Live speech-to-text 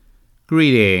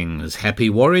Greetings, happy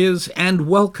warriors, and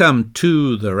welcome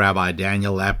to the Rabbi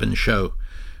Daniel Lapin Show,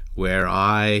 where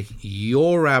I,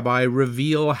 your rabbi,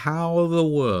 reveal how the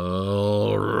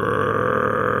world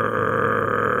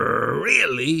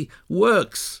really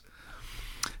works.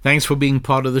 Thanks for being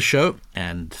part of the show,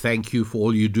 and thank you for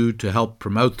all you do to help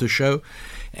promote the show.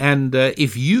 And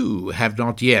if you have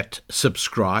not yet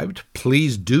subscribed,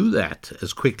 please do that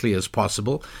as quickly as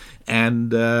possible.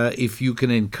 And if you can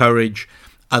encourage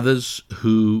others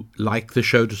who like the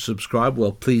show to subscribe,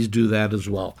 well, please do that as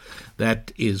well.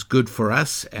 That is good for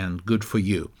us and good for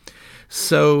you.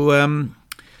 So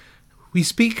we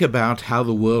speak about how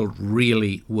the world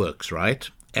really works, right?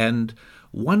 And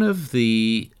one of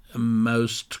the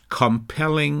most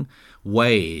compelling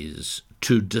ways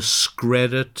to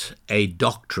discredit a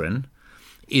doctrine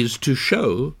is to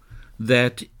show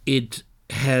that it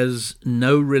has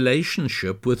no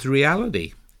relationship with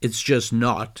reality. It's just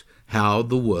not how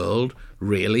the world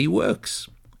really works.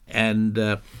 And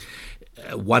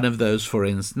one of those, for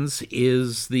instance,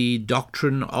 is the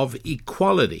doctrine of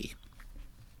equality.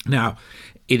 Now,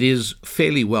 it is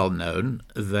fairly well known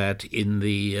that in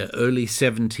the early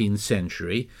 17th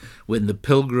century, when the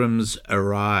Pilgrims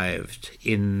arrived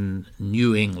in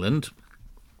New England,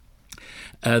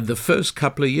 the first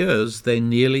couple of years, they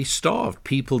nearly starved.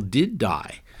 People did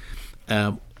die.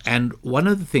 And one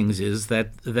of the things is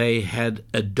that they had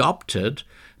adopted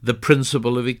the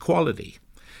principle of equality.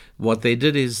 What they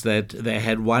did is that they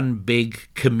had one big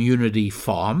community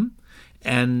farm,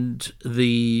 and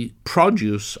the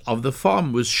produce of the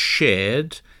farm was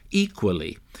shared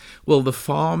equally. Well, the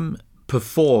farm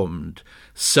performed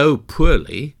so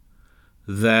poorly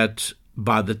that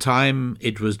by the time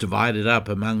it was divided up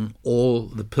among all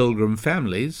the Pilgrim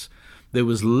families, there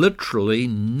was literally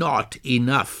not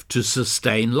enough to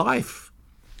sustain life.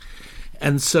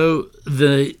 And so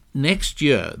the next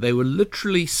year, they were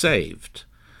literally saved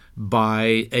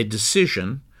by a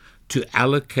decision to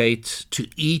allocate to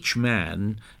each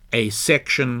man a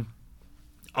section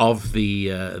of the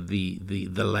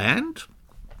land.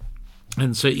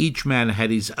 And so each man had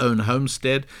his own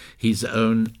homestead, his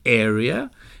own area,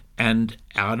 and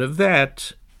out of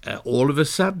that, all of a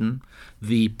sudden,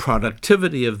 the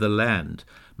productivity of the land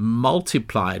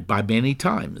multiplied by many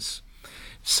times.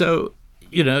 So,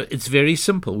 it's very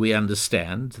simple. We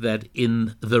understand that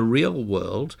in the real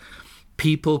world,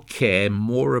 people care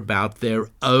more about their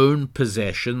own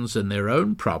possessions and their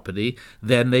own property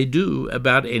than they do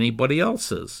about anybody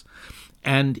else's.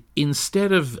 And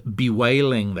instead of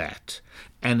bewailing that,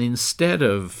 and instead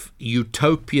of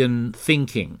utopian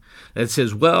thinking that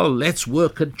says, well, let's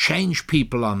work and change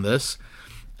people on this,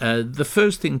 the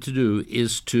first thing to do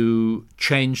is to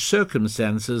change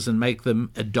circumstances and make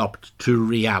them adopt to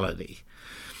reality.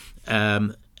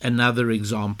 Another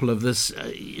example of this,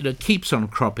 keeps on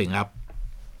cropping up.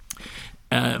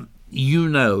 You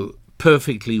know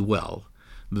perfectly well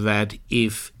that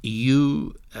if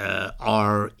you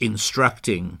are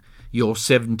instructing your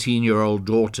 17-year-old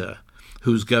daughter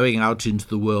who's going out into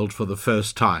the world for the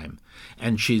first time,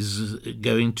 and she's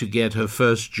going to get her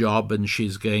first job, and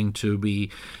she's going to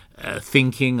be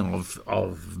thinking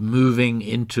of moving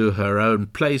into her own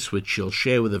place, which she'll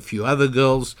share with a few other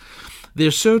girls,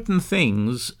 there's certain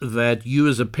things that you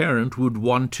as a parent would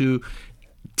want to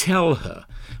tell her.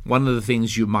 One of the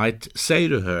things you might say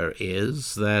to her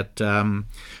is that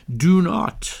do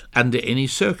not, under any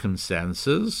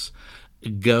circumstances,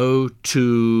 go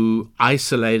to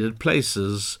isolated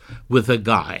places with a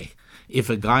guy.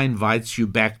 If a guy invites you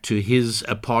back to his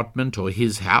apartment or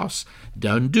his house,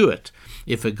 don't do it.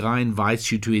 If a guy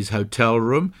invites you to his hotel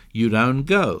room, you don't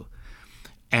go.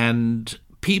 And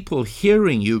people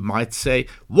hearing you might say,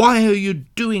 why are you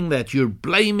doing that? You're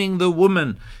blaming the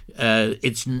woman.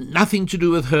 It's nothing to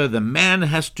do with her. The man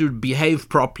has to behave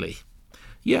properly.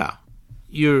 Yeah,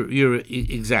 you're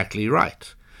exactly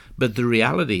right. But the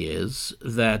reality is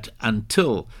that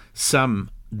until some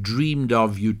dreamed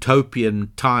of utopian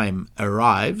time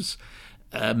arrives,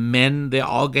 there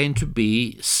are going to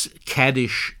be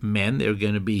caddish men. There are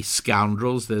going to be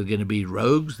scoundrels. There are going to be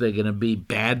rogues. There are going to be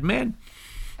bad men.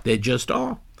 They just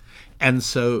are. And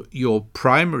so your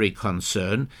primary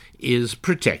concern is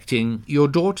protecting your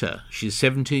daughter. She's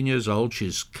 17 years old.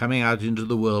 She's coming out into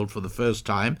the world for the first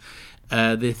time.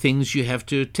 There are things you have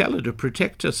to tell her to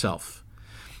protect herself.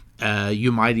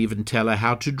 You might even tell her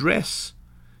how to dress.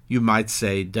 You might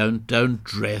say, don't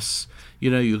dress.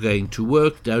 You're going to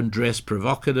work. Don't dress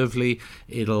provocatively.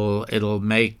 It'll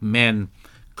make men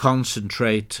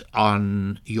concentrate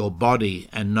on your body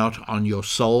and not on your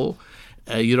soul.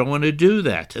 You don't want to do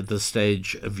that at this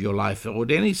stage of your life or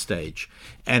at any stage.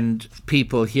 And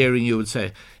people hearing you would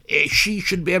say, she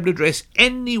should be able to dress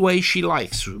any way she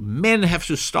likes. Men have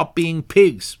to stop being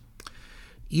pigs.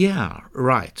 Yeah,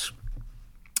 right.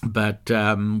 But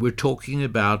we're talking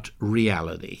about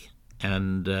reality,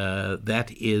 and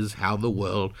that is how the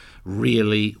world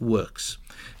really works.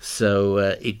 So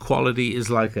equality is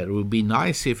like that. It would be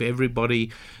nice if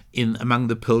everybody among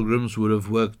the Pilgrims would have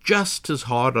worked just as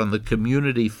hard on the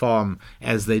community farm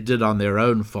as they did on their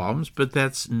own farms, but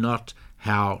that's not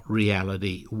how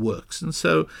reality works. And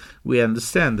so we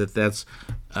understand that that's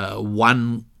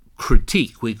one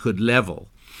critique we could level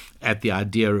at the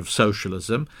idea of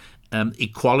socialism.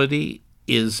 Equality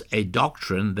is a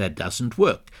doctrine that doesn't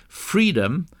work.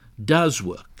 Freedom does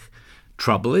work.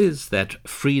 Trouble is that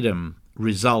freedom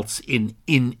results in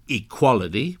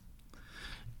inequality,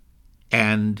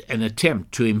 and an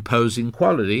attempt to impose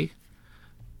equality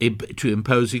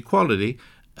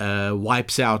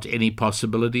wipes out any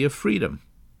possibility of freedom.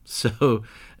 So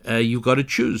you've got to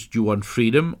choose. Do you want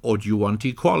freedom or do you want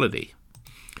equality?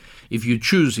 If you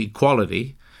choose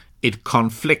equality, it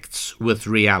conflicts with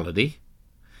reality.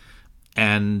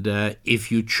 And if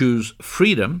you choose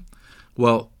freedom,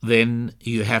 well, then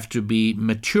you have to be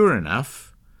mature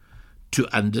enough to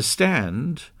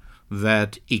understand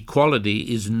that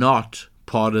equality is not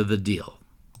part of the deal.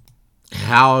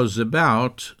 How's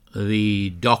about the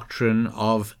doctrine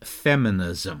of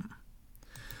feminism?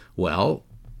 Well,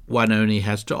 one only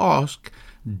has to ask,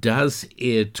 does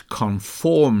it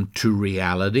conform to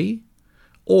reality,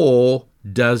 or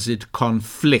does it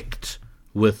conflict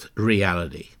with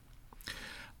reality?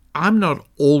 I'm not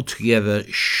altogether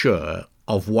sure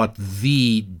of what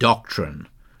the doctrine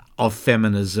of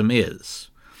feminism is.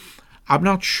 I'm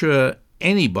not sure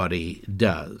anybody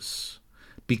does,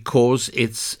 because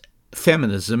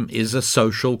feminism is a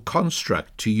social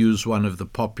construct, to use one of the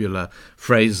popular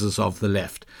phrases of the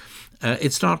left.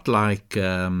 It's not like,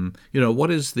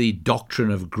 what is the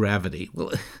doctrine of gravity?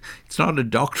 Well, it's not a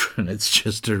doctrine, it's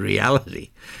just a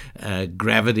reality.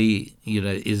 Gravity,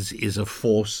 is a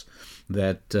force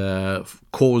that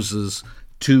causes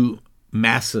two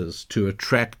masses to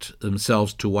attract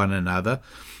themselves to one another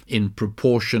in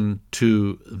proportion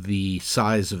to the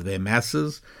size of their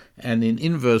masses and in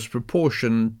inverse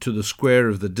proportion to the square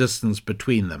of the distance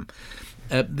between them.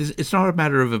 It's not a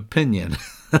matter of opinion.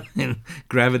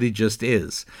 Gravity just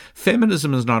is.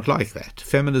 Feminism is not like that.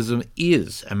 Feminism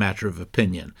is a matter of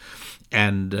opinion.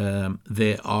 And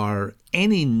there are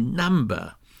any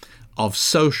number of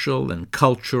social and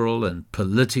cultural and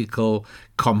political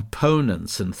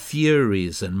components and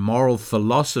theories and moral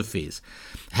philosophies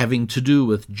having to do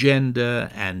with gender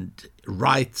and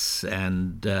rights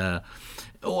and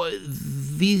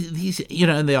these,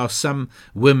 and there are some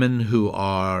women who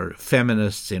are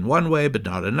feminists in one way but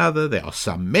not another. There are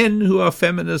some men who are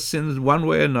feminists in one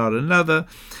way and not another.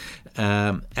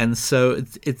 And so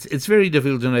it's very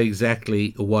difficult to know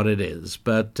exactly what it is.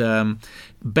 But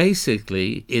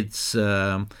basically, it's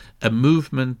a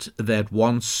movement that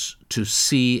wants to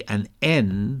see an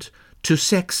end to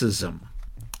sexism.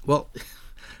 Well,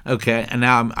 okay, and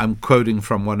now I'm quoting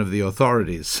from one of the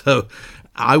authorities. So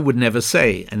I would never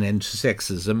say an end to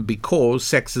sexism, because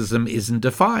sexism isn't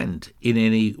defined in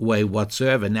any way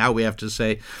whatsoever. Now we have to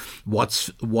say what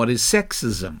is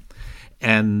sexism,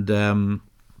 and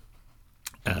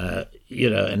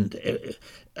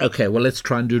okay, well, let's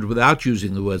try and do it without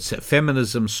using the word.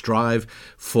 Feminism strive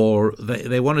for,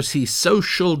 they want to see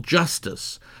social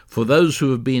justice for those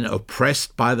who have been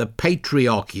oppressed by the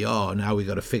patriarchy. Oh, now we've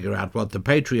got to figure out what the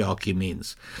patriarchy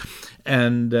means.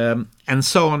 And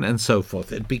so on and so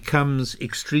forth. It becomes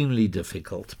extremely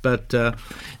difficult. But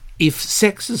if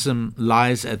sexism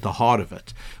lies at the heart of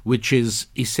it, which is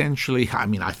essentially,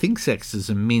 I think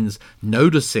sexism means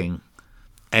noticing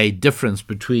a difference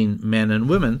between men and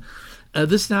women,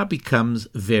 this now becomes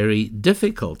very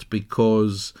difficult,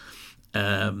 because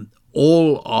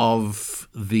all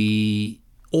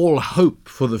hope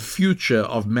for the future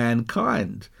of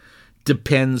mankind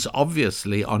depends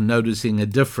obviously on noticing a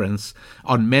difference,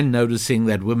 on men noticing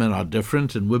that women are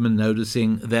different and women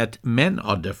noticing that men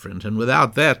are different. And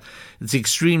without that, it's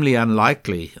extremely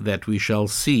unlikely that we shall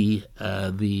see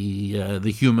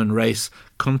the human race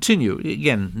continue.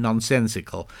 Again,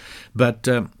 nonsensical. But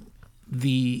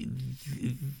they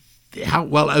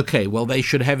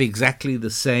should have exactly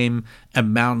the same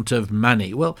amount of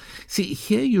money. Well, see,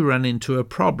 here you run into a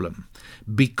problem,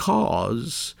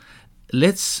 because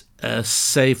let's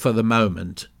say for the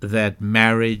moment that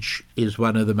marriage is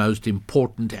one of the most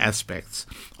important aspects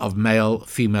of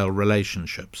male-female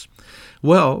relationships.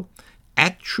 Well,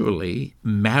 actually,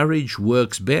 marriage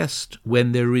works best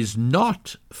when there is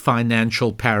not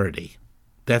financial parity.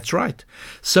 That's right.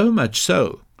 So much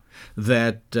so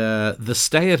that the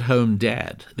stay-at-home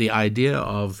dad, the idea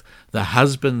of the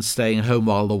husband staying home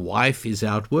while the wife is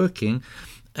out working,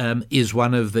 is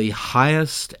one of the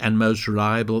highest and most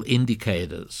reliable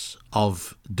indicators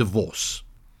of divorce.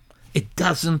 It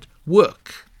doesn't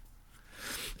work.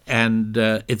 And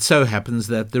it so happens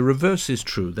that the reverse is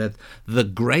true, that the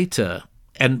greater,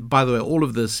 and by the way, all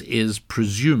of this is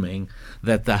presuming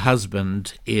that the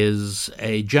husband is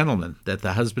a gentleman, that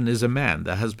the husband is a man,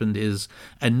 the husband is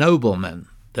a nobleman,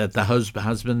 that the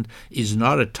husband is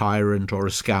not a tyrant or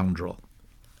a scoundrel.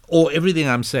 Or everything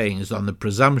I'm saying is on the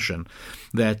presumption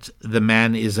that the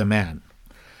man is a man.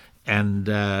 And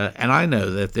I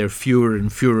know that there are fewer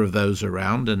and fewer of those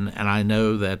around, and I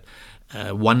know that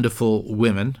wonderful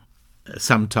women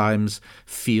sometimes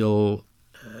feel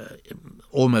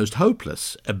almost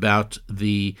hopeless about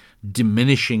the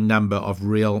diminishing number of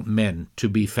real men to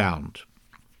be found.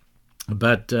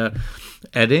 But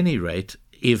at any rate,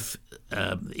 if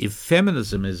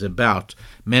feminism is about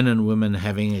men and women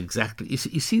having exactly,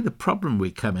 you see the problem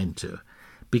we come into,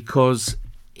 because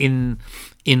in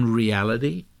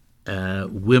reality,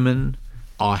 women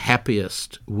are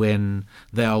happiest when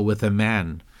they are with a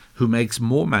man who makes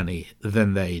more money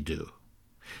than they do,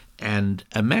 and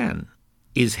a man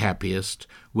is happiest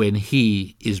when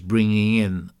he is bringing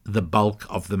in the bulk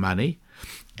of the money,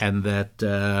 and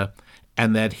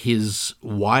that his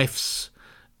wife's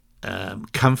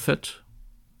comfort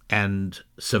and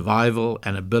survival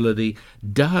and ability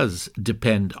does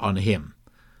depend on him.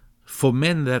 For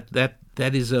men, that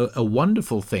is a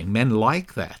wonderful thing. Men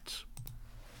like that.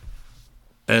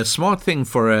 A smart thing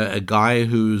for a guy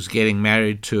who's getting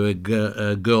married to a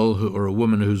girl or a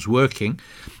woman who's working,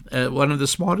 one of the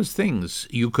smartest things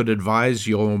you could advise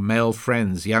your male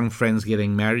friends, young friends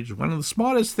getting married, one of the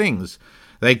smartest things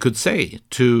they could say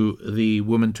to the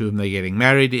woman to whom they're getting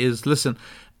married is, listen,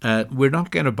 we're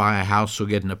not going to buy a house or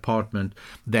get an apartment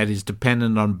that is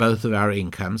dependent on both of our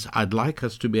incomes. I'd like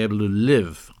us to be able to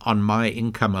live on my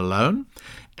income alone,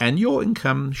 and your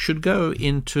income should go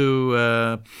into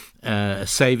a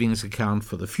savings account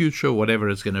for the future, whatever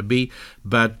it's going to be,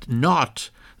 but not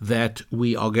that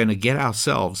we are going to get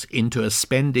ourselves into a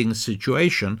spending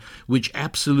situation which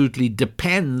absolutely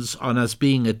depends on us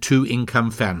being a two-income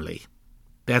family.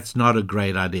 That's not a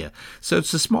great idea. So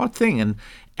it's a smart thing,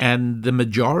 and the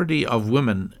majority of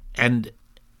women, and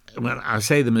when I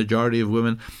say the majority of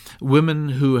women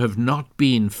who have not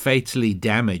been fatally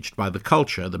damaged by the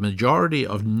culture, the majority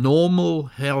of normal,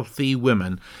 healthy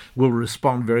women will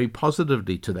respond very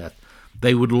positively to that.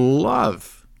 They would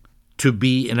love to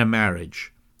be in a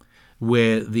marriage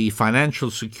where the financial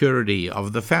security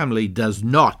of the family does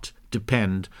not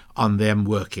depend on them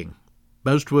working.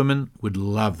 Most women would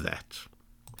love that.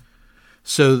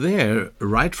 So there,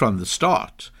 right from the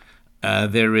start,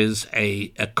 there is a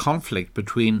conflict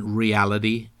between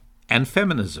reality and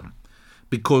feminism,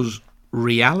 because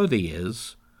reality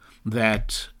is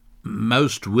that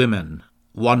most women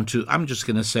want to, I'm just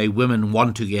going to say women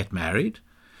want to get married,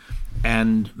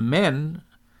 and men,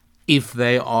 if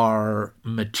they are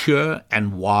mature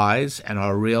and wise and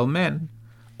are real men,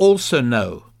 also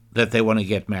know that they want to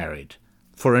get married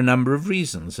for a number of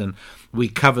reasons. And we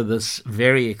cover this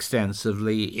very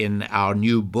extensively in our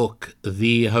new book,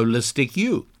 The Holistic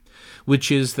You,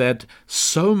 which is that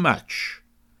so much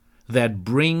that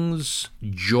brings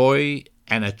joy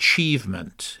and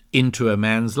achievement into a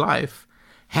man's life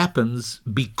happens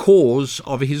because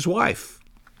of his wife.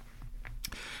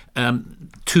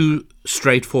 Two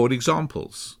straightforward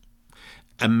examples.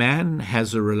 A man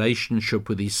has a relationship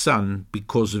with his son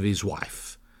because of his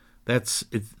wife.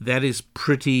 That is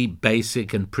pretty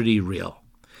basic and pretty real.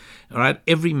 All right,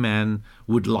 every man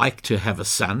would like to have a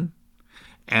son,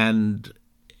 and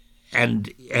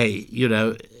hey, you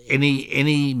know,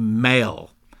 any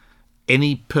male,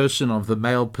 any person of the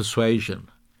male persuasion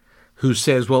who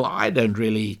says, well, I don't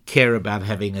really care about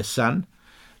having a son,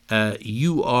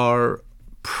 you are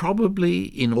probably,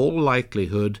 in all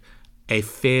likelihood, a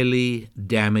fairly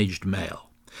damaged male.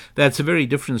 That's a very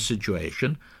different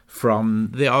situation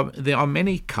from, there are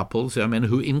many couples, there are men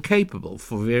who are incapable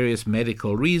for various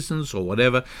medical reasons or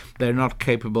whatever. They're not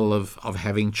capable of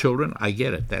having children. I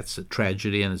get it. That's a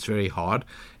tragedy and it's very hard.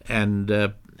 And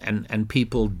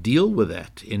people deal with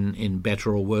that in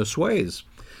better or worse ways.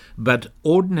 But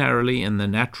ordinarily, in the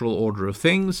natural order of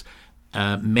things,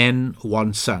 men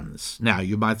want sons. Now,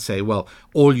 you might say, well,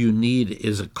 all you need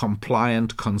is a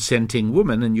compliant, consenting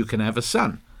woman and you can have a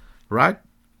son, right?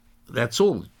 That's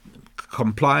all.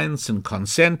 Compliance and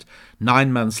consent.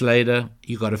 9 months later,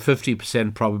 you got a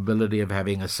 50% probability of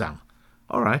having a son.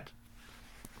 All right.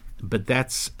 But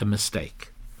that's a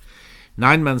mistake.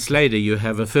 9 months later, you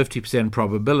have a 50%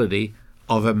 probability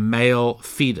of a male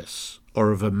fetus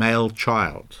or of a male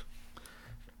child.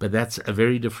 But that's a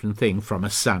very different thing from a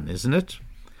son, isn't it?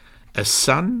 A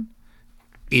son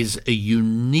is a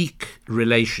unique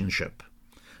relationship.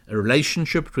 A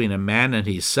relationship between a man and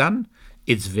his son,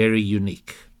 it's very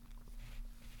unique.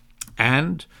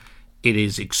 And it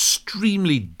is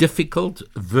extremely difficult,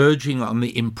 verging on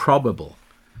the improbable,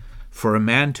 for a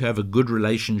man to have a good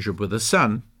relationship with a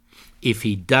son if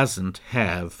he doesn't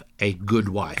have a good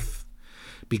wife.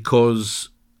 Because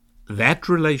that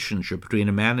relationship between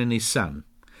a man and his son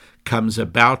comes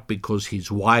about because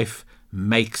his wife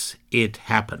makes it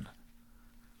happen.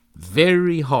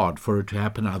 Very hard for it to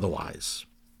happen otherwise.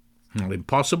 Not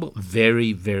impossible,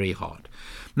 very, very hard.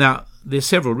 Now, there's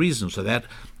several reasons for that.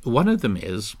 One of them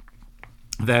is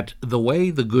that the way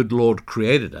the good Lord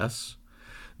created us,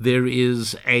 there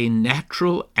is a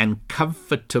natural and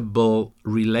comfortable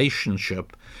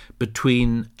relationship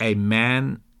between a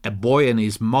man, a boy and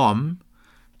his mom,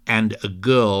 and a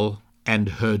girl and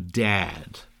her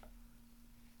dad.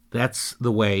 That's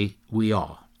the way we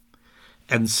are.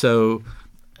 And so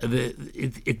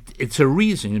it's a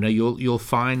reason, you'll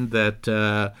find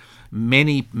that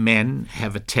many men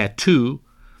have a tattoo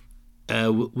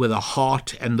with a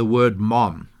heart and the word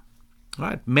mom.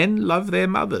 Right? Men love their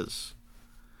mothers.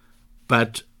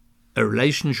 But a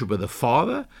relationship with a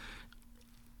father,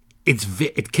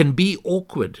 it can be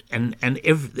awkward. And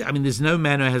there's no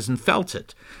man who hasn't felt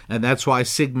it. And that's why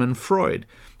Sigmund Freud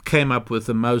came up with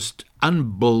the most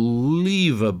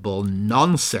unbelievable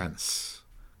nonsense,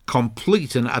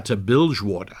 complete and utter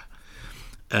bilgewater,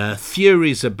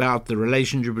 theories about the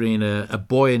relationship between a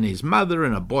boy and his mother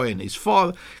and a boy and his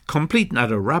father, complete and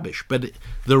utter rubbish. But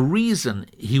the reason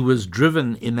he was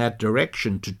driven in that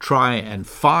direction to try and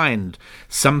find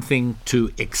something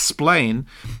to explain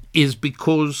is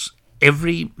because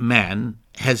every man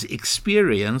has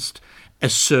experienced a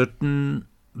certain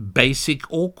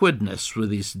basic awkwardness with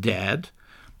his dad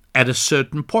at a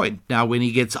certain point. Now, when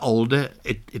he gets older,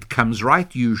 it comes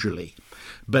right usually.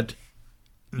 But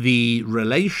the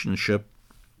relationship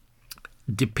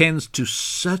depends to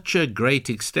such a great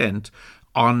extent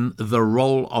on the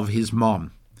role of his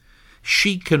mom.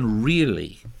 She can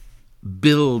really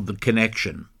build the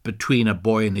connection between a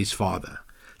boy and his father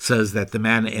so that the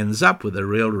man ends up with a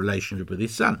real relationship with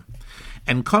his son.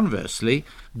 And conversely,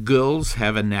 girls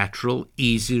have a natural,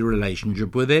 easy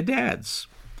relationship with their dads.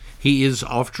 He is,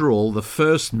 after all, the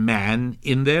first man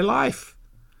in their life.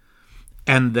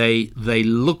 And they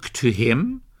look to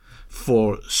him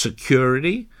for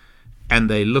security, and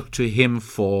they look to him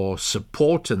for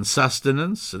support and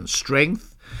sustenance and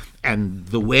strength and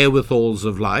the wherewithals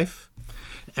of life.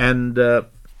 And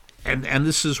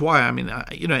this is why,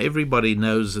 everybody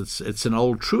knows it's an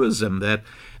old truism that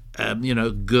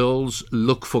girls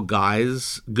look for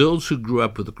guys. Girls who grew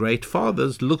up with great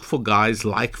fathers look for guys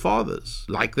like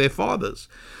their fathers.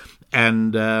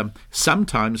 And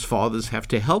sometimes fathers have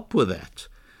to help with that,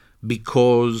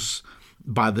 because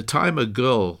by the time a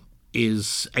girl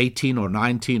is 18 or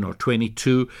 19 or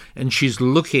 22 and she's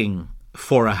looking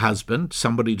for a husband,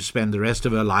 somebody to spend the rest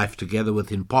of her life together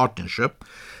with in partnership,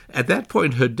 at that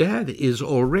point her dad is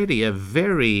already a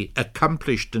very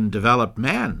accomplished and developed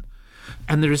man.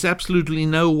 And there is absolutely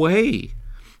no way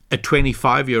a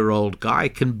 25-year-old guy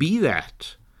can be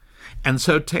that. And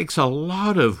so it takes a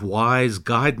lot of wise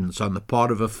guidance on the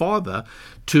part of a father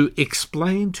to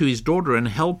explain to his daughter and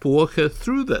help walk her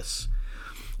through this.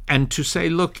 And to say,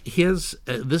 look, here's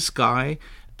this guy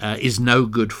is no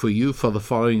good for you for the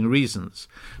following reasons.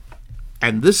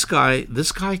 And this guy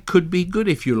could be good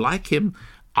if you like him.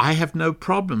 I have no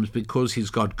problems because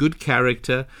he's got good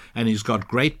character and he's got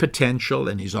great potential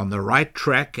and he's on the right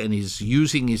track and he's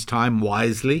using his time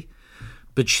wisely.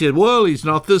 But she said, well, he's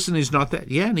not this and he's not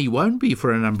that. Yeah, and he won't be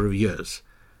for a number of years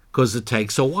because it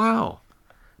takes a while.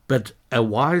 But a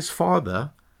wise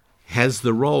father has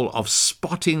the role of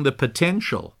spotting the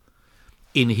potential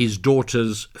in his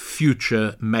daughter's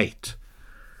future mate.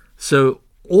 So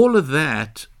all of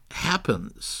that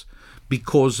happens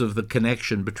because of the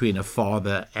connection between a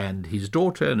father and his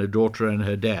daughter and a daughter and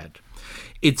her dad.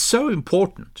 It's so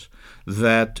important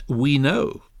that we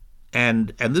know, and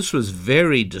this was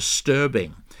very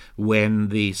disturbing when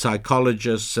the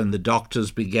psychologists and the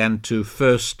doctors began to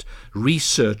first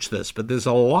research this, but there's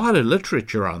a lot of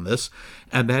literature on this,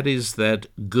 and that is that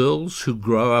girls who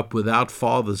grow up without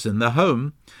fathers in the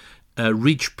home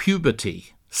reach puberty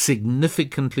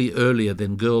significantly earlier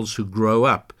than girls who grow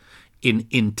up in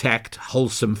intact,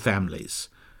 wholesome families.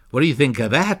 What do you think of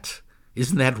that?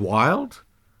 Isn't that wild?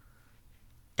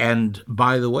 And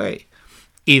by the way,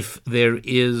 If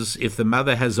the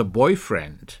mother has a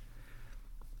boyfriend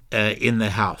in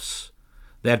the house,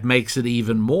 that makes it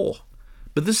even more.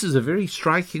 But this is a very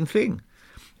striking thing,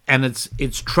 and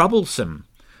it's troublesome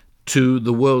to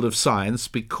the world of science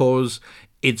because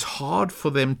it's hard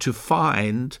for them to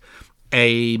find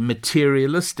a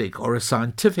materialistic or a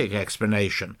scientific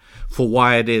explanation for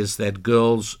why it is that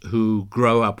girls who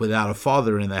grow up without a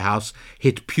father in the house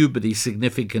hit puberty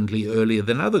significantly earlier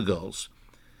than other girls.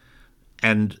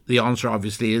 And the answer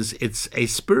obviously is it's a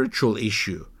spiritual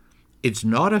issue. It's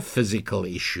not a physical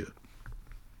issue.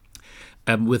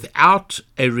 Without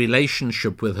a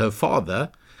relationship with her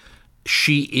father,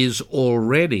 she is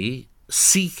already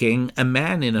seeking a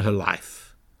man in her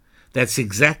life. That's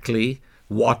exactly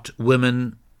what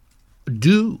women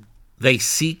do. They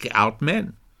seek out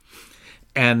men.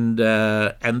 And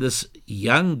this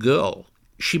young girl,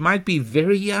 she might be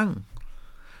very young,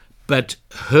 but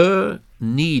her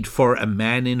need for a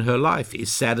man in her life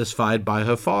is satisfied by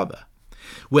her father.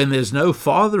 When there's no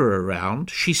father around,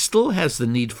 she still has the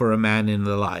need for a man in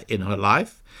her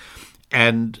life,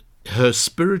 and her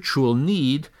spiritual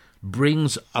need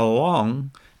brings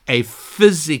along a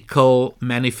physical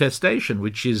manifestation,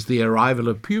 which is the arrival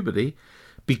of puberty,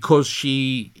 because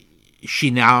she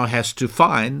now has to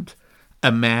find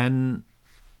a man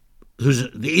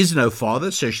there is no father,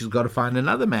 so she's got to find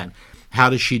another man. How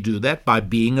does she do that? By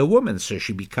being a woman. So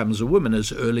she becomes a woman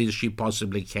as early as she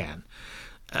possibly can.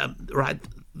 Right?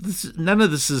 None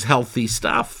of this is healthy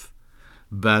stuff,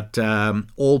 but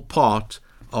all part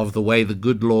of the way the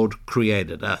good Lord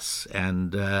created us,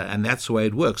 and that's the way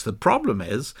it works. The problem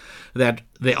is that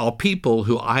there are people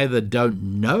who either don't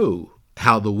know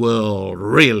how the world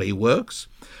really works,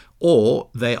 or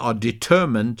they are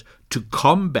determined to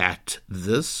combat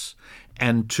this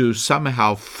and to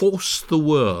somehow force the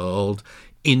world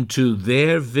into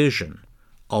their vision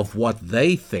of what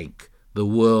they think the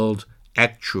world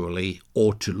actually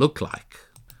ought to look like.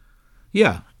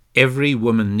 Yeah, every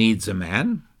woman needs a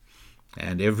man,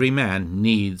 and every man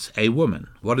needs a woman.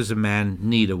 What does a man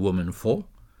need a woman for?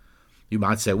 You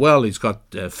might say, well, he's got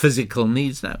physical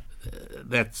needs. No,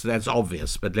 that's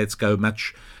obvious, but let's go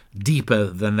much deeper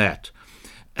than that.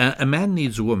 A man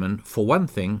needs a woman, for one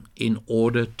thing, in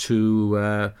order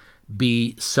to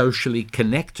be socially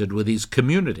connected with his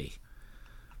community.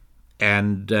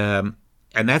 And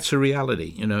that's a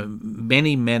reality. You know,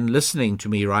 many men listening to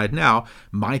me right now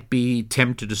might be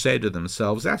tempted to say to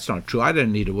themselves, that's not true. I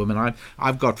don't need a woman.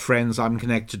 I've got friends. I'm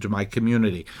connected to my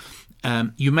community.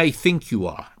 You may think you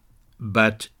are,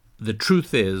 but the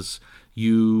truth is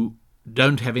you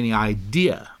don't have any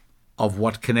idea of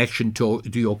what connection to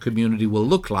your community will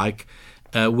look like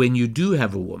when you do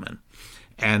have a woman.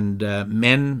 And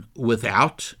men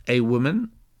without a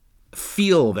woman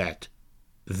feel that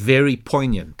very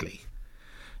poignantly.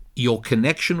 Your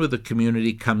connection with the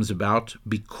community comes about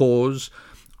because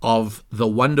of the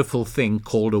wonderful thing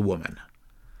called a woman.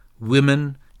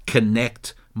 Women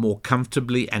connect more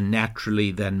comfortably and naturally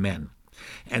than men.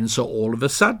 And so all of a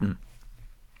sudden,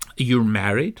 you're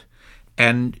married,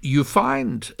 and you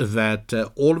find that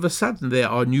all of a sudden there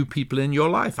are new people in your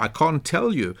life. I can't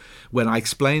tell you, when I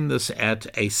explain this at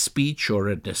a speech or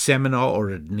at a seminar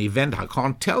or at an event, I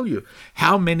can't tell you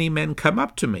how many men come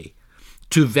up to me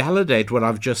to validate what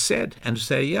I've just said and to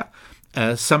say, yeah,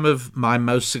 some of my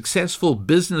most successful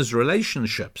business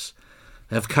relationships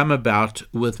have come about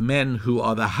with men who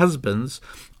are the husbands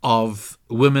of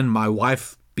women my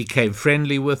wife became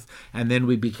friendly with, and then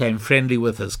we became friendly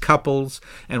with as couples,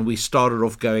 and we started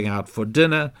off going out for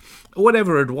dinner,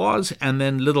 whatever it was, and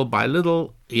then little by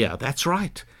little, yeah, that's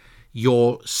right.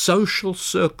 Your social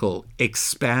circle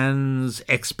expands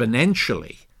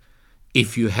exponentially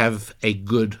if you have a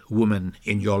good woman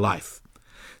in your life.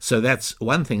 So that's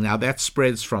one thing. Now that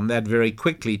spreads from that very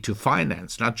quickly to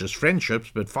finance, not just friendships,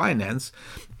 but finance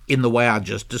in the way I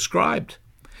just described.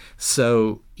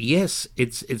 So yes,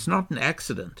 it's not an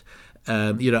accident.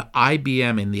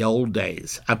 IBM in the old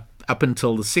days, up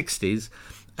until the 60s,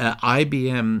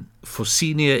 IBM for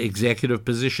senior executive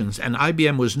positions, and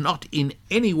IBM was not in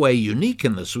any way unique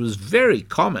in this. It was very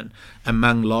common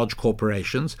among large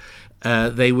corporations.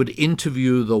 They would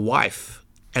interview the wife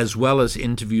as well as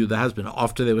interview the husband.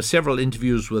 After there were several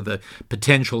interviews with a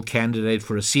potential candidate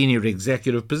for a senior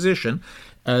executive position,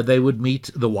 they would meet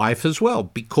the wife as well,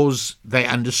 because they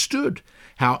understood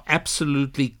how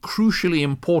absolutely crucially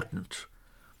important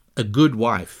a good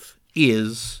wife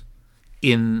is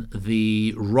in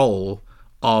the role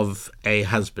of a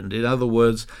husband. In other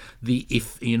words,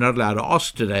 if you're not allowed to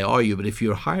ask today, are you? But if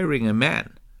you're hiring a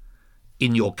man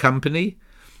in your company,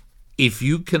 if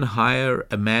you can hire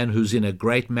a man who's in a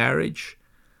great marriage,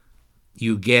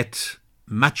 you get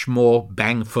much more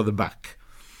bang for the buck.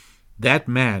 That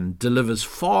man delivers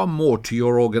far more to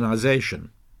your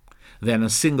organization than a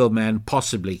single man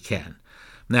possibly can.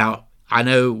 Now, I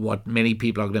know what many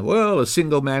people are going to, well, a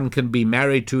single man can be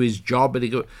married to his job.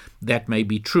 That may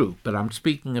be true, but I'm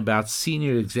speaking about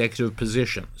senior executive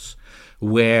positions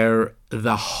where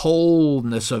the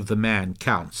wholeness of the man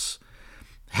counts,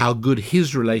 how good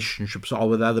his relationships are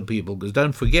with other people. Because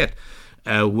don't forget,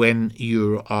 when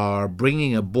you are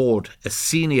bringing aboard a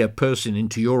senior person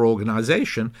into your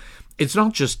organization, it's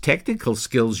not just technical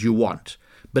skills you want,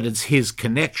 but it's his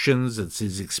connections, it's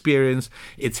his experience,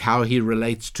 it's how he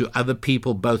relates to other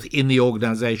people, both in the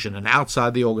organization and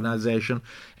outside the organization.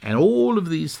 And all of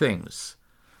these things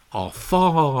are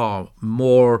far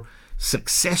more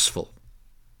successful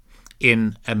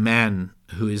in a man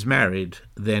who is married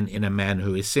than in a man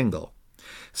who is single.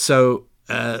 So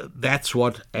that's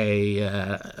what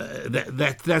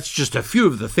that's just a few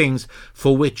of the things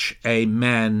for which a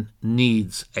man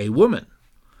needs a woman.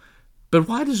 But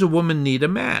why does a woman need a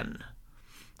man?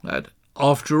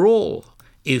 After all,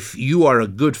 if you are a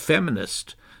good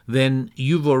feminist, then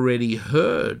you've already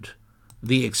heard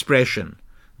the expression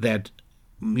that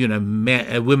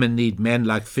women need men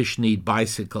like fish need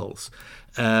bicycles.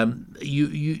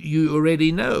 You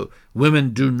already know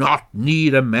women do not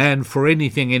need a man for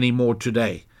anything anymore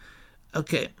today.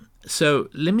 Okay, so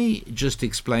let me just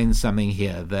explain something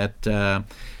here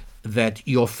that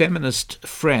your feminist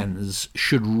friends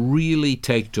should really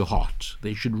take to heart.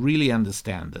 They should really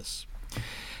understand this.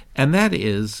 And that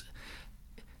is,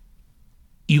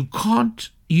 you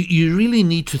really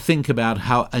need to think about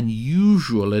how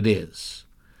unusual it is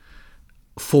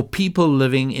for people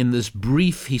living in this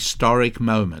brief historic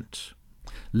moment,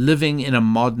 living in a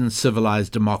modern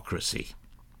civilized democracy.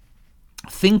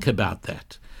 Think about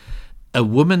that. A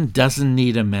woman doesn't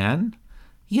need a man?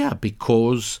 Yeah,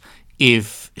 because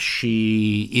if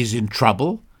she is in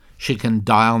trouble, she can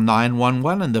dial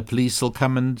 911 and the police will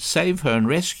come and save her and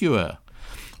rescue her.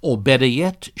 Or better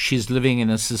yet, she's living in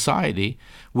a society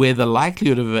where the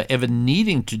likelihood of her ever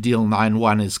needing to dial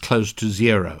 911 is close to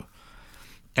zero.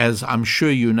 As I'm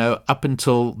sure you know, up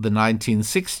until the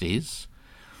 1960s,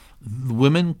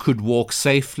 women could walk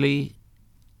safely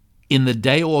in the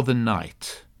day or the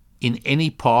night in any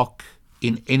park,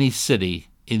 in any city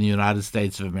in the United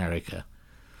States of America.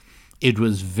 It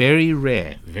was very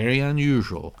rare, very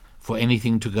unusual for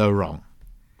anything to go wrong.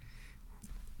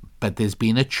 But there's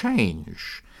been a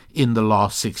change in the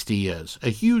last 60 years, a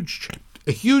huge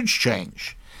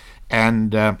change.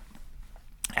 And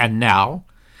now,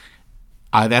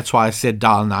 that's why I said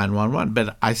dial 911,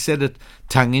 but I said it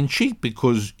tongue-in-cheek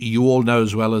because you all know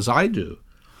as well as I do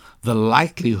the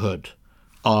likelihood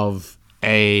of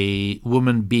a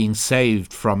woman being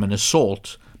saved from an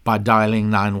assault by dialing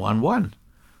 911.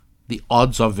 The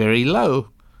odds are very low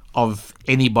of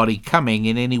anybody coming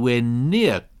in anywhere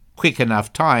near quick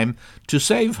enough time to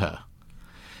save her.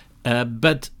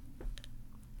 But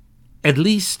at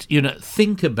least,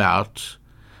 think about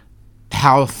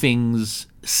how things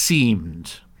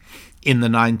seemed in the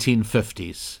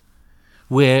 1950s,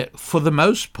 where for the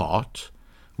most part,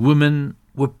 women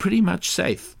were pretty much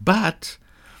safe. But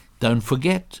don't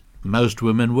forget, most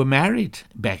women were married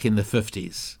back in the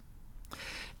 50s.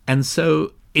 And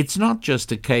so it's not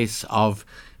just a case of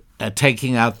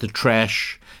taking out the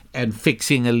trash and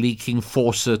fixing a leaking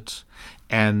faucet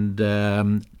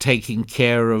and taking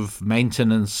care of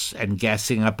maintenance and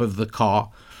gassing up of the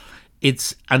car.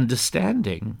 It's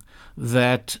understanding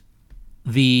that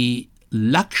the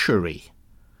luxury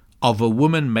of a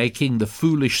woman making the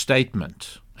foolish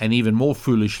statement, and even more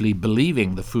foolishly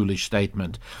believing the foolish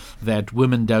statement that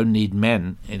women don't need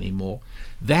men anymore,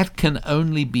 that can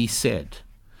only be said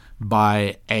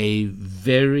by a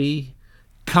very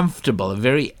comfortable, a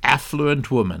very affluent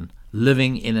woman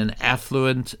living in an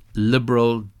affluent,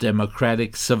 liberal,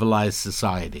 democratic, civilized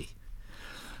society.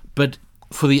 But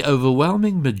for the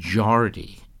overwhelming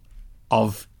majority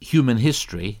of human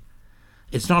history,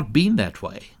 it's not been that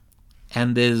way.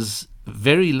 And there's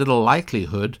very little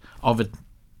likelihood of it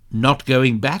not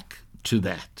going back to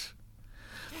that.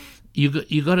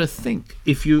 You got to think,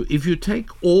 if you take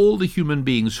all the human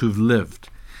beings who've lived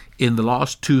in the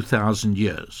last 2,000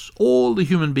 years, all the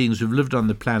human beings who've lived on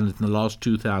the planet in the last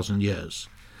 2,000 years,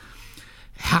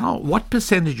 what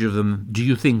percentage of them do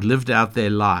you think lived out their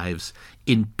lives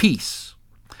in peace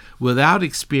without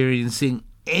experiencing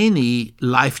any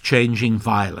life-changing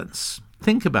violence?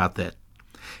 Think about that.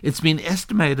 It's been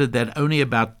estimated that only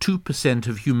about 2%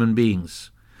 of human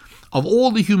beings, of all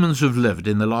the humans who've lived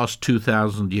in the last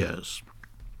 2,000 years,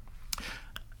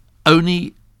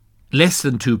 only less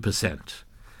than 2%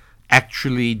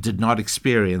 actually did not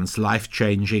experience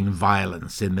life-changing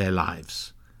violence in their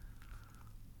lives?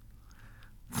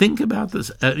 Think about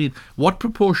this. What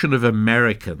proportion of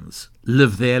Americans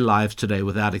live their lives today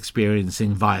without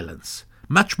experiencing violence?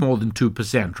 Much more than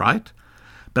 2%, right?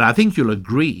 But I think you'll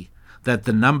agree that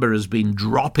the number has been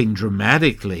dropping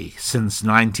dramatically since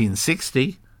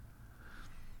 1960.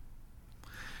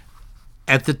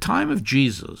 At the time of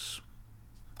Jesus,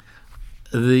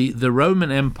 the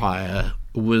Roman Empire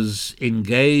was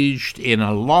engaged in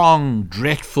a long,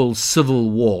 dreadful civil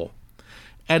war,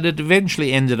 and it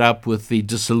eventually ended up with the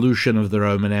dissolution of the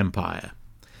Roman Empire.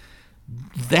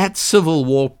 That civil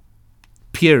war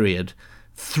period,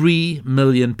 3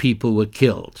 million people were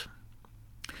killed.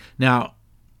 Now,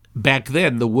 back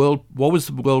then, what was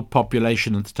the world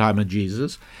population at the time of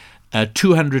Jesus?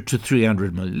 200 to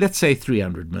 300 million. Let's say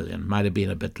 300 million, might have been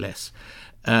a bit less.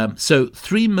 So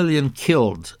 3 million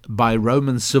killed by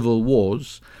Roman civil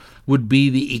wars would be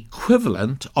the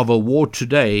equivalent of a war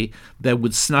today that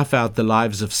would snuff out the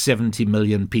lives of 70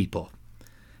 million people.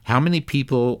 How many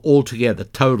people altogether,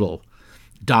 total,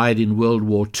 died in World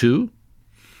War II?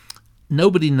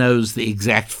 Nobody knows the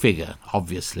exact figure,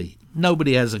 obviously.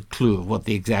 Nobody has a clue of what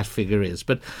the exact figure is,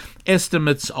 but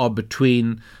estimates are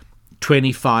between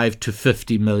 25 to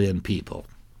 50 million people,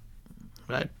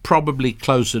 right? Probably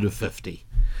closer to 50.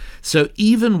 So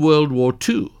even World War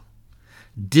II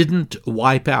didn't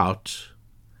wipe out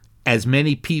as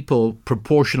many people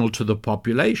proportional to the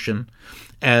population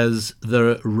as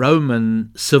the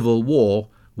Roman Civil War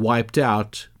wiped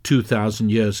out 2,000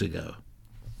 years ago.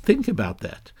 Think about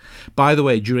that. By the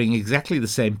way, during exactly the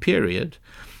same period,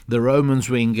 the Romans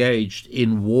were engaged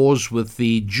in wars with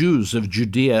the Jews of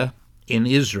Judea in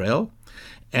Israel,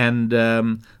 and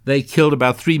they killed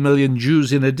about 3 million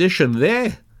Jews in addition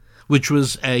there, which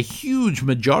was a huge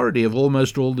majority of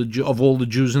almost all the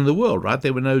Jews in the world. Right?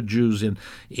 There were no Jews in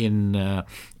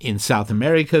South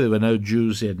America. There were no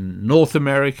Jews in North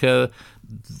America.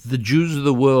 The Jews of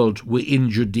the world were in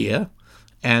Judea,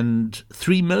 and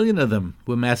 3 million of them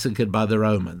were massacred by the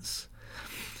Romans.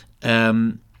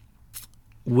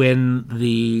 When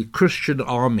the Christian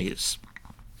armies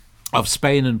of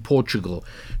Spain and Portugal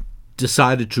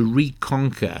decided to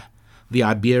reconquer the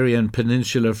Iberian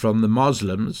Peninsula from the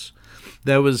Muslims,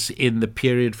 that was in the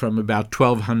period from about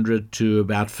 1200 to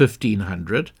about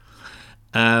 1500.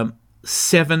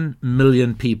 7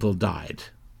 million people died.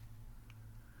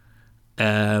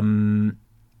 How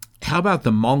about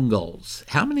the Mongols?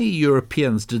 How many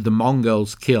Europeans did the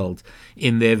Mongols kill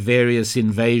in their various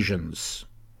invasions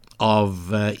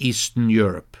of Eastern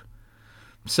Europe?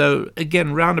 So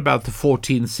again, round about the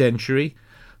 14th century,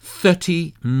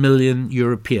 30 million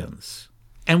Europeans.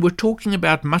 And we're talking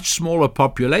about much smaller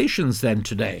populations than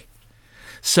today.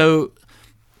 So,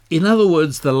 in other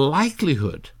words, the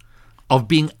likelihood of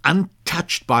being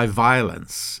untouched by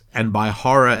violence and by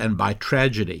horror and by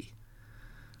tragedy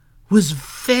was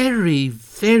very,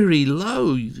 very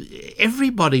low.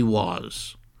 Everybody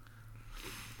was.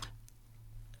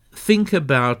 Think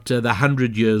about the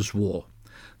 100 Years' War.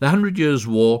 The 100 Years'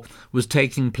 War was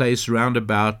taking place around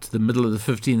about the middle of the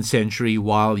 15th century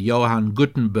while Johann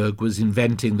Gutenberg was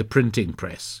inventing the printing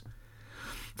press.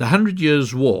 The 100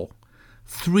 Years' War,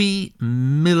 3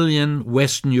 million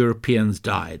Western Europeans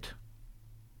died.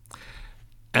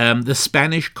 The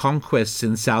Spanish conquests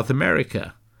in South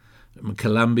America,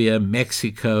 Colombia,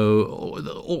 Mexico,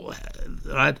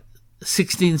 right?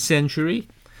 16th century,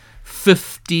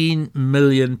 15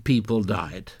 million people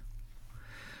died.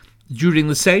 During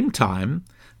the same time,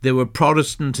 there were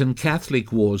Protestant and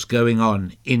Catholic wars going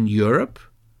on in Europe,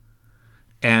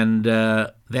 and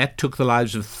that took the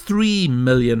lives of 3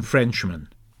 million Frenchmen.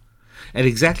 At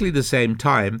exactly the same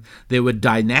time, there were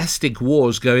dynastic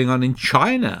wars going on in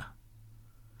China,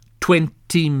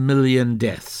 20 million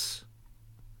deaths.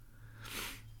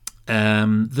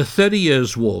 The 30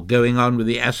 Years' War going on with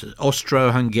the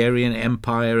Austro-Hungarian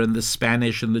Empire and the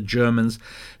Spanish and the Germans,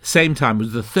 same time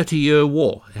was the 30-Year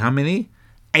War. How many?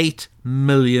 8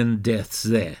 million deaths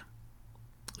there.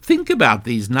 Think about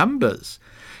these numbers.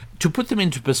 To put them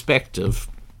into perspective,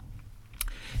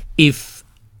 if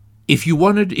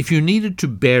you needed to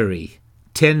bury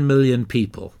 10 million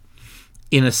people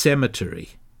in a cemetery,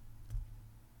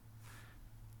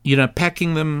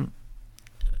 packing them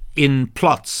in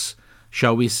plots,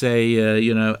 shall we say,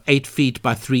 8 feet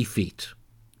by 3 feet.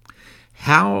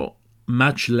 How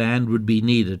much land would be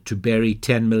needed to bury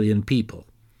 10 million people?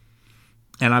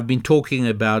 And I've been talking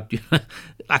about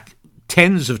like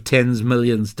tens of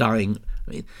millions dying.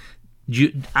 I mean,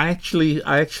 I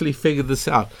actually figured this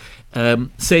out,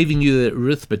 saving you the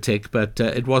arithmetic, but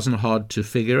it wasn't hard to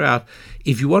figure out.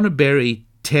 If you want to bury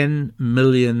 10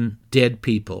 million dead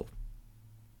people,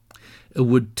 it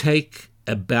would take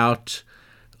about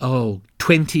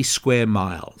 20 square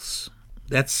miles.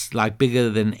 That's like bigger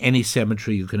than any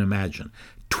cemetery you can imagine.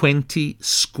 20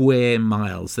 square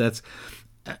miles. That's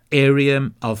an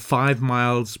area of 5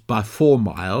 miles by 4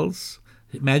 miles.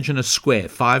 Imagine a square,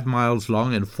 5 miles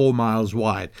long and 4 miles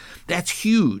wide. That's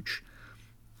huge.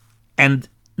 And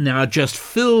now just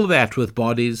fill that with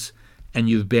bodies, and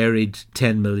you've buried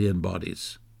 10 million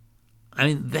bodies. I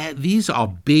mean, these are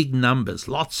big numbers,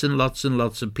 lots and lots and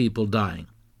lots of people dying.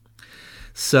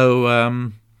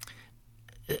 So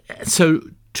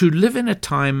to live in a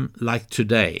time like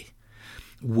today,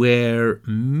 where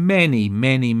many,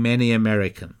 many, many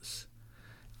Americans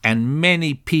and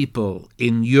many people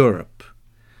in Europe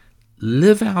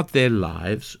live out their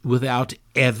lives without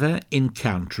ever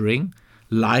encountering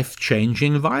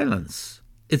life-changing violence.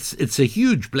 It's a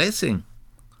huge blessing.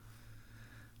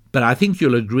 But I think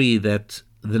you'll agree that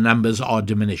the numbers are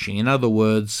diminishing. In other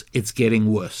words, it's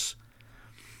getting worse.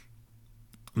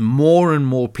 More and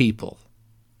more people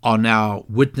are now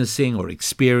witnessing or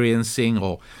experiencing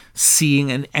or seeing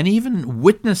and even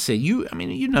witnessing.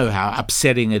 You know how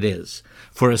upsetting it is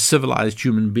for a civilized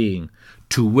human being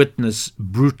to witness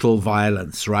brutal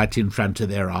violence right in front of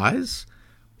their eyes.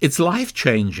 It's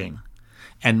life-changing.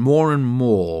 And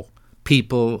more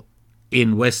people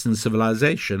in Western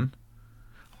civilization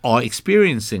are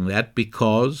experiencing that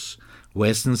because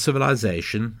Western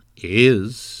civilization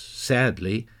is,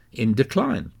 sadly, in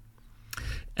decline.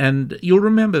 And you'll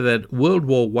remember that World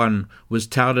War I was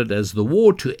touted as the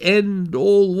war to end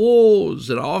all wars.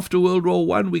 And after World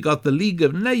War I, we got the League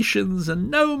of Nations,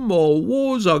 and no more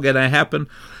wars are going to happen.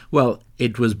 Well,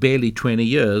 it was barely 20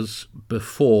 years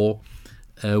before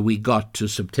we got to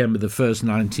September the 1st,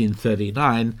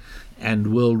 1939,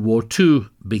 and World War II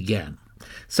began.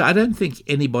 So I don't think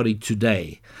anybody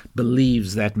today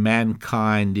believes that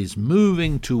mankind is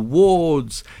moving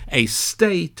towards a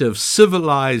state of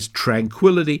civilized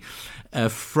tranquility.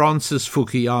 Francis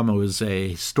Fukuyama was a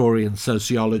historian,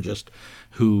 sociologist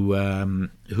who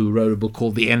wrote a book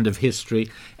called The End of History.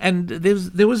 And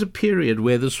there was a period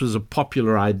where this was a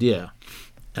popular idea,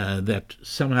 that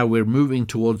somehow we're moving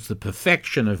towards the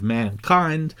perfection of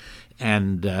mankind,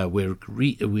 and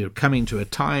we're coming to a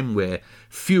time where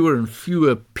fewer and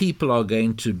fewer people are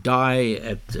going to die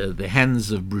at the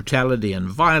hands of brutality and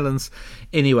violence.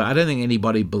 Anyway, I don't think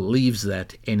anybody believes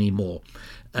that anymore.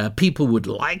 People would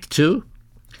like to,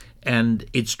 and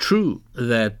it's true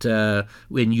that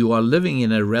when you are living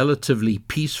in a relatively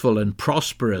peaceful and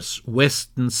prosperous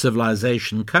Western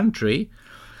civilization country,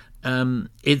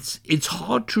 it's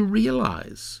hard to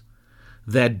realize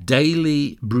that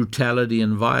daily brutality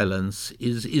and violence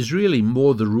is really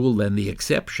more the rule than the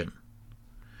exception.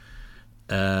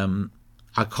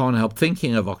 I can't help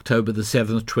thinking of October the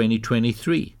 7th,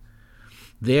 2023.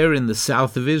 There in the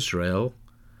south of Israel,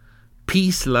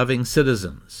 peace-loving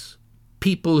citizens,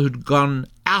 people who'd gone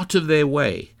out of their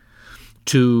way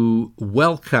to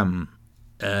welcome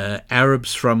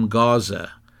Arabs from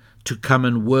Gaza to come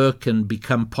and work and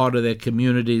become part of their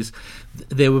communities.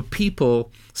 There were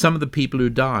people, some of the people who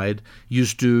died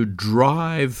used to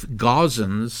drive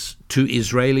Gazans to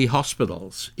Israeli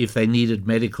hospitals if they needed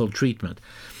medical treatment.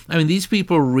 I mean, these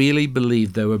people really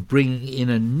believed they were bringing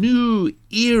in a new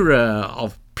era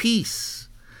of peace.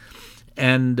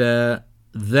 And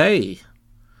they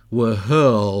were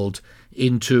hurled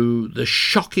into the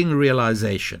shocking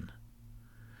realization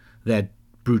that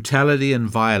brutality and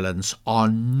violence are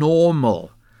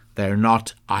normal. They're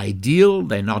not ideal,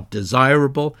 they're not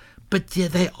desirable, but yeah,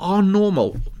 they are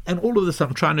normal. And all of this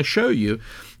I'm trying to show you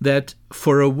that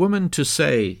for a woman to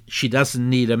say she doesn't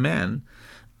need a man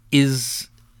is,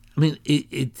 I mean,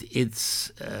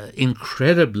 it's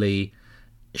incredibly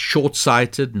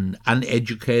short-sighted and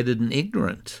uneducated and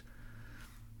ignorant.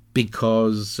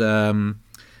 Because, well,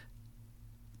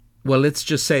 let's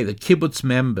just say the kibbutz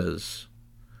members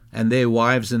and their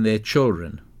wives and their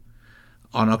children,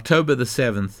 on October the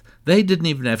 7th, they didn't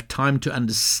even have time to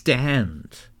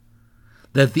understand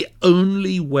that the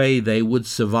only way they would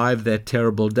survive that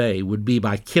terrible day would be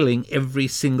by killing every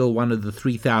single one of the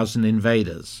 3,000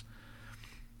 invaders.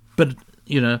 But,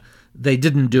 they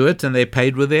didn't do it, and they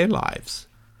paid with their lives.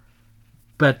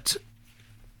 But,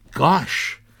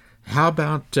 gosh, how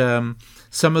about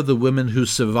some of the women who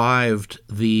survived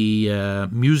the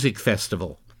music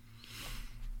festival?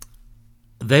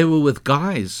 They were with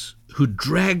guys who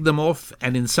dragged them off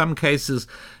and in some cases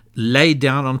laid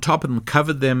down on top of them,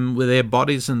 covered them with their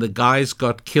bodies, and the guys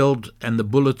got killed and the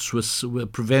bullets were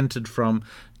prevented from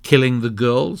killing the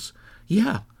girls.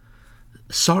 Yeah,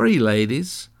 sorry,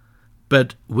 ladies,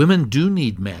 But women do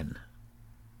need men.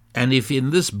 And if in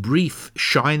this brief,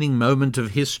 shining moment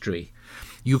of history,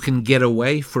 you can get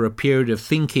away for a period of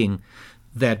thinking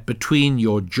that between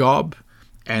your job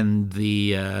and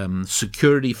the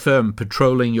security firm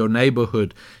patrolling your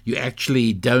neighborhood, you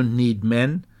actually don't need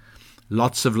men,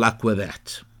 lots of luck with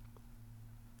that.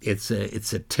 It's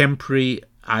a temporary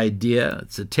idea,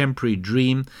 it's a temporary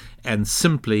dream, and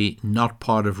simply not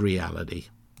part of reality.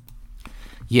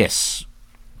 Yes,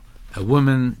 a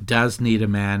woman does need a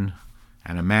man,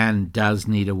 and a man does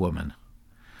need a woman.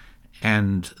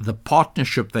 And the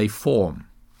partnership they form,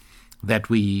 that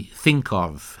we think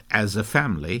of as a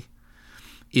family,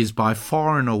 is by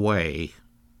far and away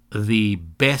the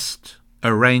best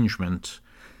arrangement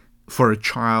for a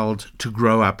child to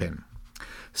grow up in.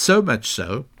 So much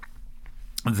so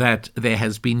that there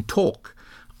has been talk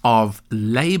of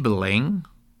labeling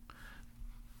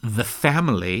the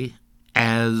family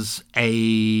as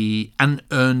an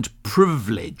unearned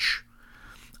privilege.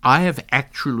 I have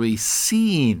actually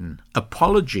seen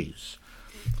apologies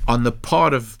on the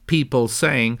part of people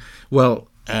saying, well,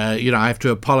 I have to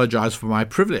apologize for my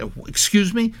privilege.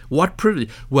 Excuse me? What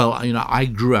privilege? Well, I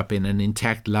grew up in an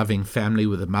intact, loving family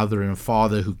with a mother and a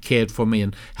father who cared for me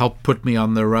and helped put me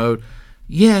on the road.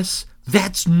 Yes,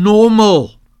 that's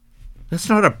normal. That's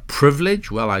not a privilege.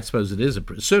 Well, I suppose it is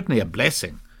certainly a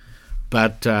blessing,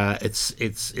 but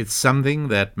it's something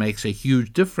that makes a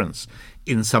huge difference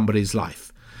in somebody's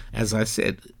life. As I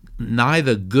said,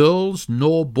 neither girls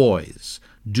nor boys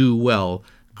do well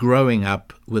growing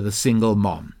up with a single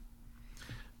mom.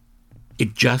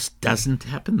 It just doesn't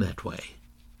happen that way.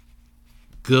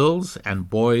 Girls and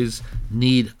boys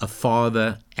need a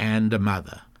father and a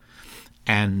mother.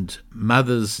 And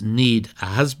mothers need a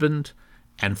husband,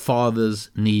 and fathers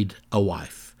need a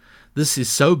wife. This is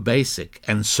so basic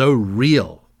and so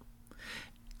real.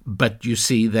 But you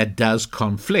see, that does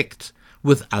conflict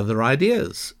with other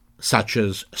ideas, such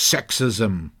as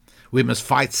sexism. We must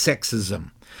fight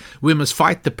sexism. We must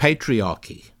fight the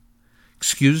patriarchy.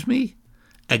 Excuse me?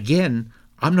 Again,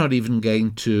 I'm not even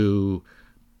going to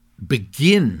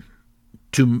begin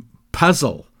to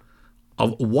puzzle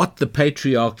of what the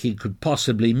patriarchy could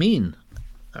possibly mean.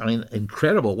 I mean,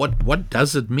 incredible. What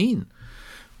does it mean?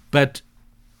 But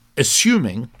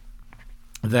assuming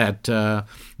that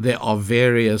there are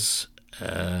various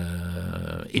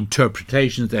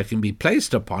interpretations that can be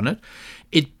placed upon it,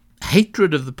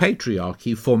 hatred of the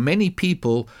patriarchy for many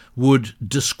people would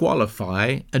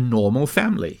disqualify a normal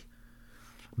family.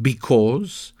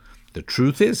 Because the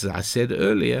truth is, as I said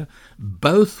earlier,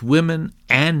 both women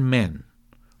and men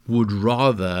would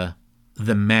rather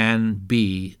the man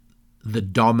be the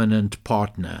dominant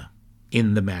partner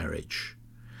in the marriage.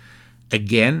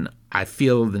 Again, I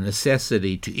feel the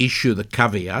necessity to issue the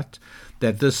caveat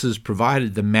that this is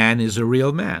provided the man is a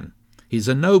real man. He's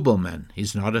a nobleman.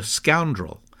 He's not a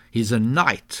scoundrel. He's a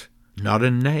knight, not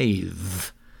a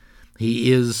knave.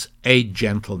 He is a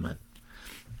gentleman.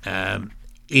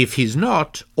 If he's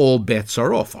not, all bets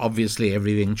are off. Obviously,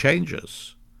 everything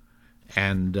changes.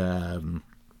 And,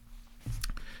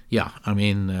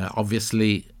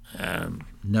 obviously,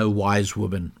 no wise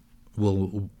woman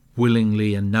will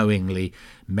willingly and knowingly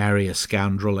marry a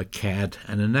scoundrel, a cad,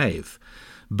 and a knave.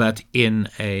 But in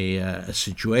a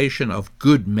situation of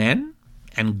good men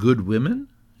and good women,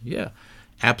 yeah,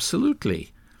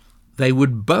 absolutely. They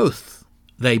both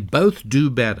do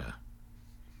better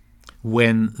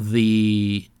when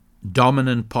the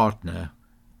dominant partner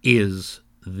is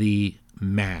the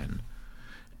man.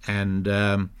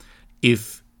 And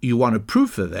if you want a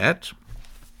proof of that,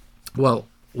 well,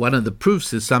 one of the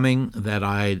proofs is something that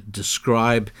I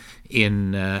describe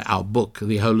in our book,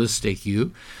 The Holistic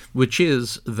You, which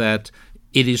is that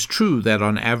it is true that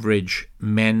on average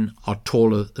men are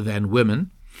taller than women.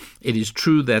 It is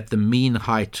true that the mean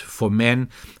height for men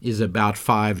is about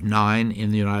 5'9"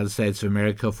 in the United States of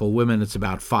America. For women, it's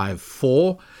about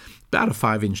 5'4", about a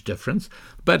 5-inch difference.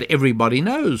 But everybody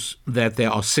knows that there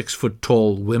are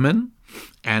 6-foot-tall women,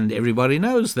 and everybody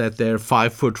knows that there are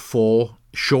 5'4"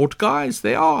 short guys.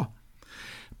 They are.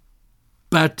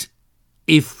 But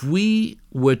if we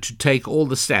were to take all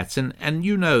the stats, and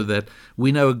you know that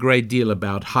we know a great deal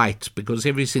about height, because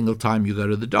every single time you go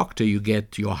to the doctor, you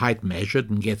get your height measured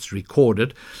and gets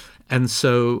recorded. And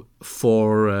so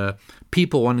for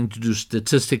people wanting to do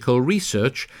statistical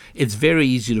research, it's very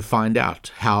easy to find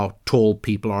out how tall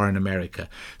people are in America.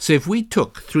 So if we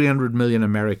took 300 million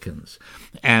Americans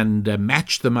and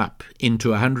matched them up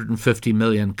into 150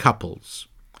 million couples,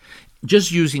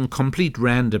 just using complete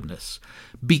randomness,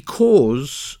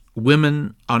 because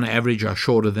women on average are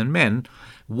shorter than men,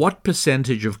 what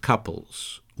percentage of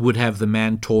couples would have the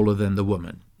man taller than the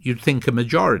woman. You'd think a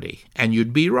majority, and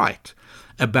you'd be right.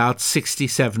 About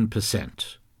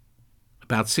 67%.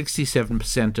 About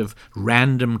 67% of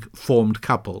random formed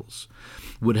couples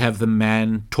would have the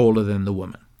man taller than the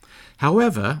woman.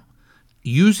 However,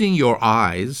 using your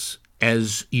eyes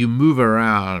as you move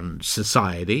around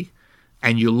society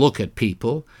and you look at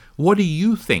people, what do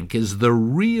you think is the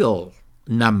real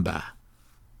number?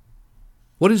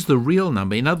 What is the real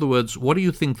number? In other words, what do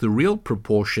you think the real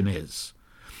proportion is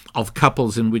of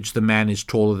couples in which the man is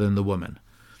taller than the woman?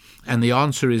 And the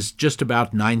answer is just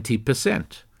about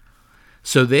 90%.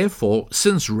 So therefore,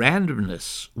 since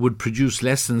randomness would produce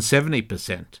less than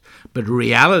 70%, but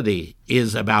reality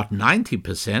is about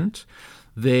 90%,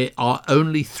 there are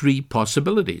only three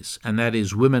possibilities, and that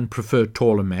is women prefer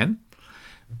taller men,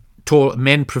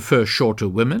 men prefer shorter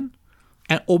women,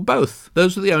 or both.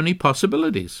 Those are the only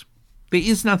possibilities. There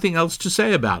is nothing else to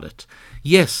say about it.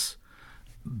 Yes,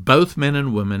 both men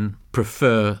and women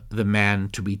prefer the man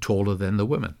to be taller than the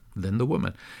woman.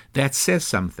 That says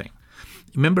something.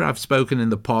 Remember, I've spoken in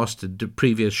the past at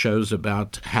previous shows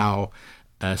about how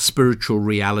spiritual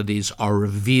realities are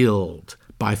revealed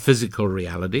by physical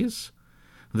realities,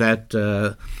 that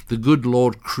the good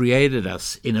Lord created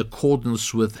us in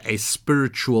accordance with a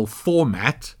spiritual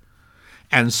format,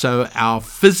 and so our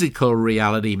physical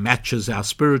reality matches our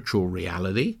spiritual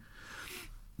reality.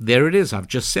 There it is, I've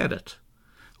just said it.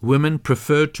 Women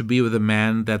prefer to be with a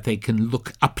man that they can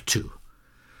look up to.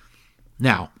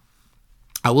 Now,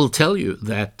 I will tell you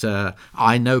that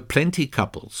I know plenty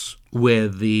couples where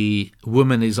the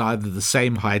woman is either the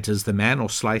same height as the man or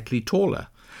slightly taller.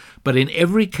 But in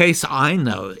every case I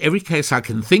know, every case I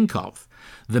can think of,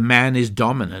 the man is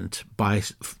dominant by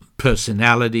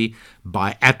personality,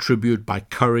 by attribute, by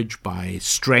courage, by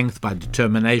strength, by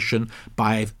determination,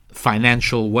 by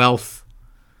financial wealth.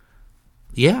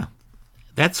 Yeah,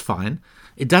 that's fine.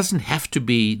 It doesn't have to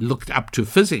be looked up to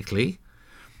physically.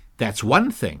 That's one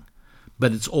thing.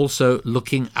 But it's also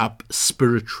looking up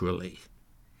spiritually,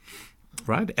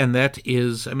 right? And that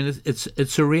is, I mean,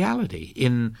 it's a reality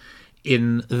in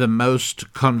the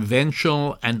most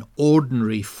conventional and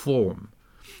ordinary form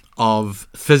of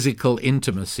physical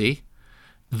intimacy.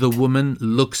 The woman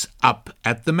looks up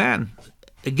at the man.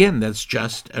 Again, that's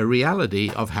just a reality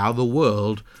of how the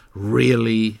world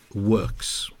really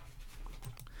works.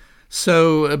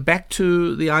 So back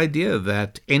to the idea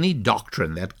that any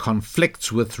doctrine that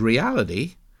conflicts with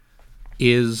reality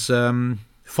is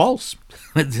false.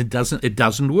 It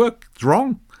doesn't work. It's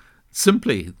wrong,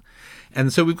 simply.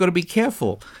 And so we've got to be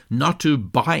careful not to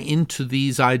buy into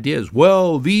these ideas.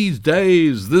 Well, these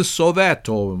days, this or that,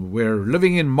 or we're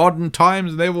living in modern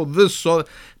times, and they will this or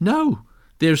that. No,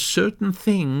 there's certain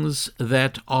things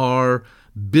that are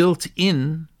built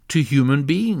in to human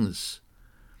beings,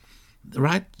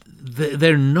 right?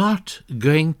 They're not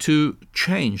going to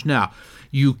change. Now,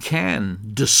 you can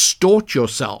distort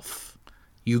yourself.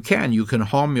 You can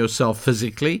harm yourself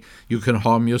physically. You can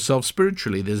harm yourself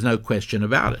spiritually. There's no question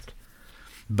about it.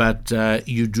 But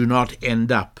you do not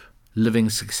end up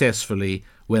living successfully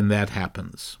when that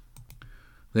happens.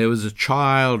 There was a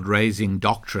child-raising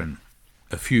doctrine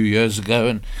a few years ago,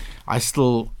 and I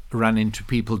still run into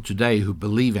people today who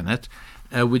believe in it,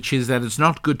 which is that it's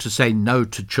not good to say no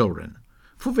to children.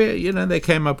 They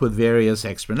came up with various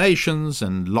explanations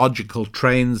and logical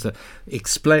trains that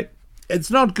explain.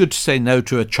 It's not good to say no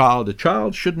to a child. A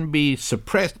child shouldn't be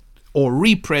suppressed or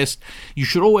repressed. You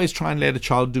should always try and let a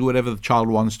child do whatever the child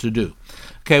wants to do.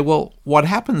 Okay, well, what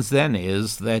happens then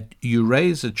is that you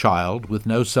raise a child with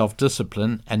no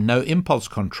self-discipline and no impulse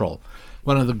control.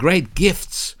 One of the great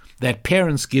gifts that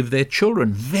parents give their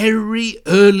children very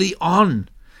early on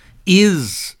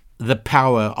is the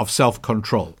power of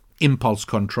self-control. Impulse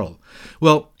control.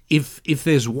 Well, if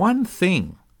there's one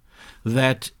thing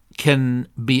that can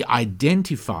be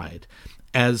identified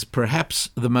as perhaps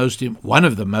one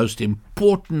of the most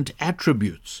important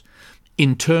attributes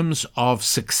in terms of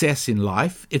success in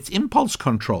life, it's impulse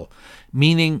control,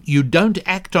 meaning you don't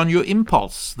act on your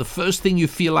impulse, the first thing you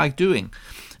feel like doing.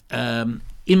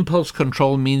 Impulse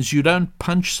control means you don't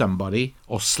punch somebody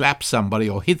or slap somebody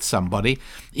or hit somebody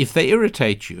if they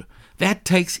irritate you. That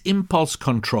takes impulse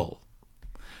control.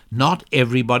 Not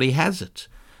everybody has it.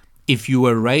 If you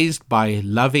were raised by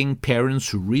loving parents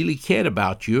who really cared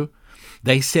about you,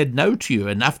 they said no to you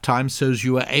enough times so as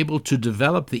you were able to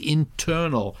develop the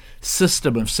internal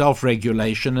system of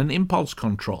self-regulation and impulse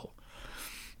control.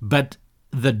 But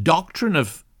the doctrine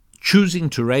of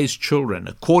choosing to raise children,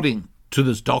 according to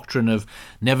this doctrine of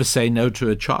never say no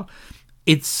to a child,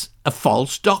 it's a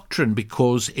false doctrine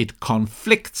because it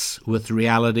conflicts with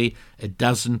reality. It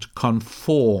doesn't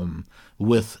conform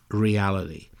with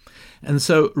reality. And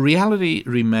so reality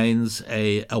remains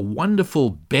a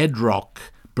wonderful bedrock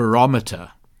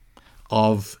barometer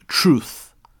of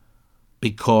truth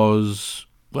because,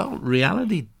 well,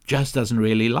 reality just doesn't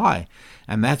really lie.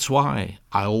 And that's why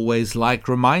I always like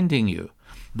reminding you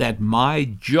that my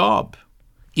job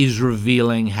is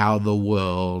revealing how the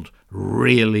world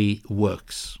really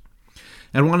works.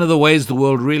 And one of the ways the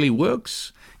world really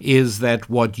works is that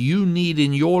what you need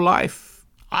in your life,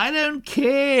 I don't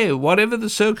care, whatever the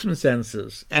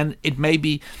circumstances, and it may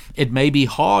be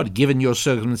hard given your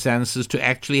circumstances to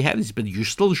actually have this, but you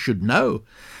still should know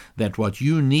that what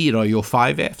you need are your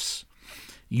 5 Fs.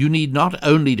 You need not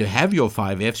only to have your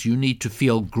 5 Fs, you need to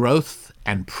feel growth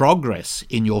and progress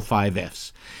in your 5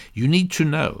 Fs. You need to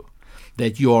know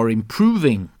that you are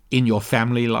improving in your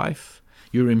family life,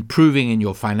 you're improving in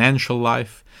your financial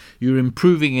life, you're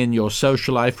improving in your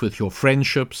social life with your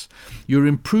friendships, you're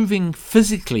improving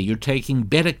physically, you're taking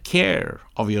better care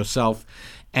of yourself,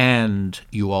 and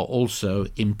you are also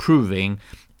improving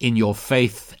in your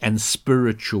faith and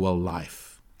spiritual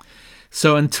life.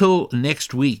 So until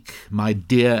next week, my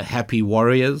dear happy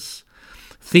warriors,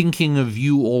 thinking of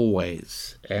you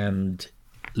always and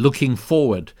looking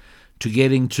forward to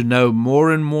getting to know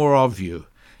more and more of you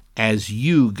as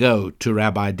you go to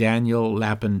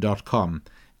RabbiDanielLapin.com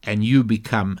and you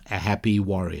become a happy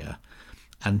warrior.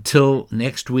 Until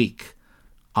next week,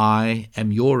 I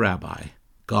am your rabbi.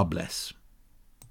 God bless.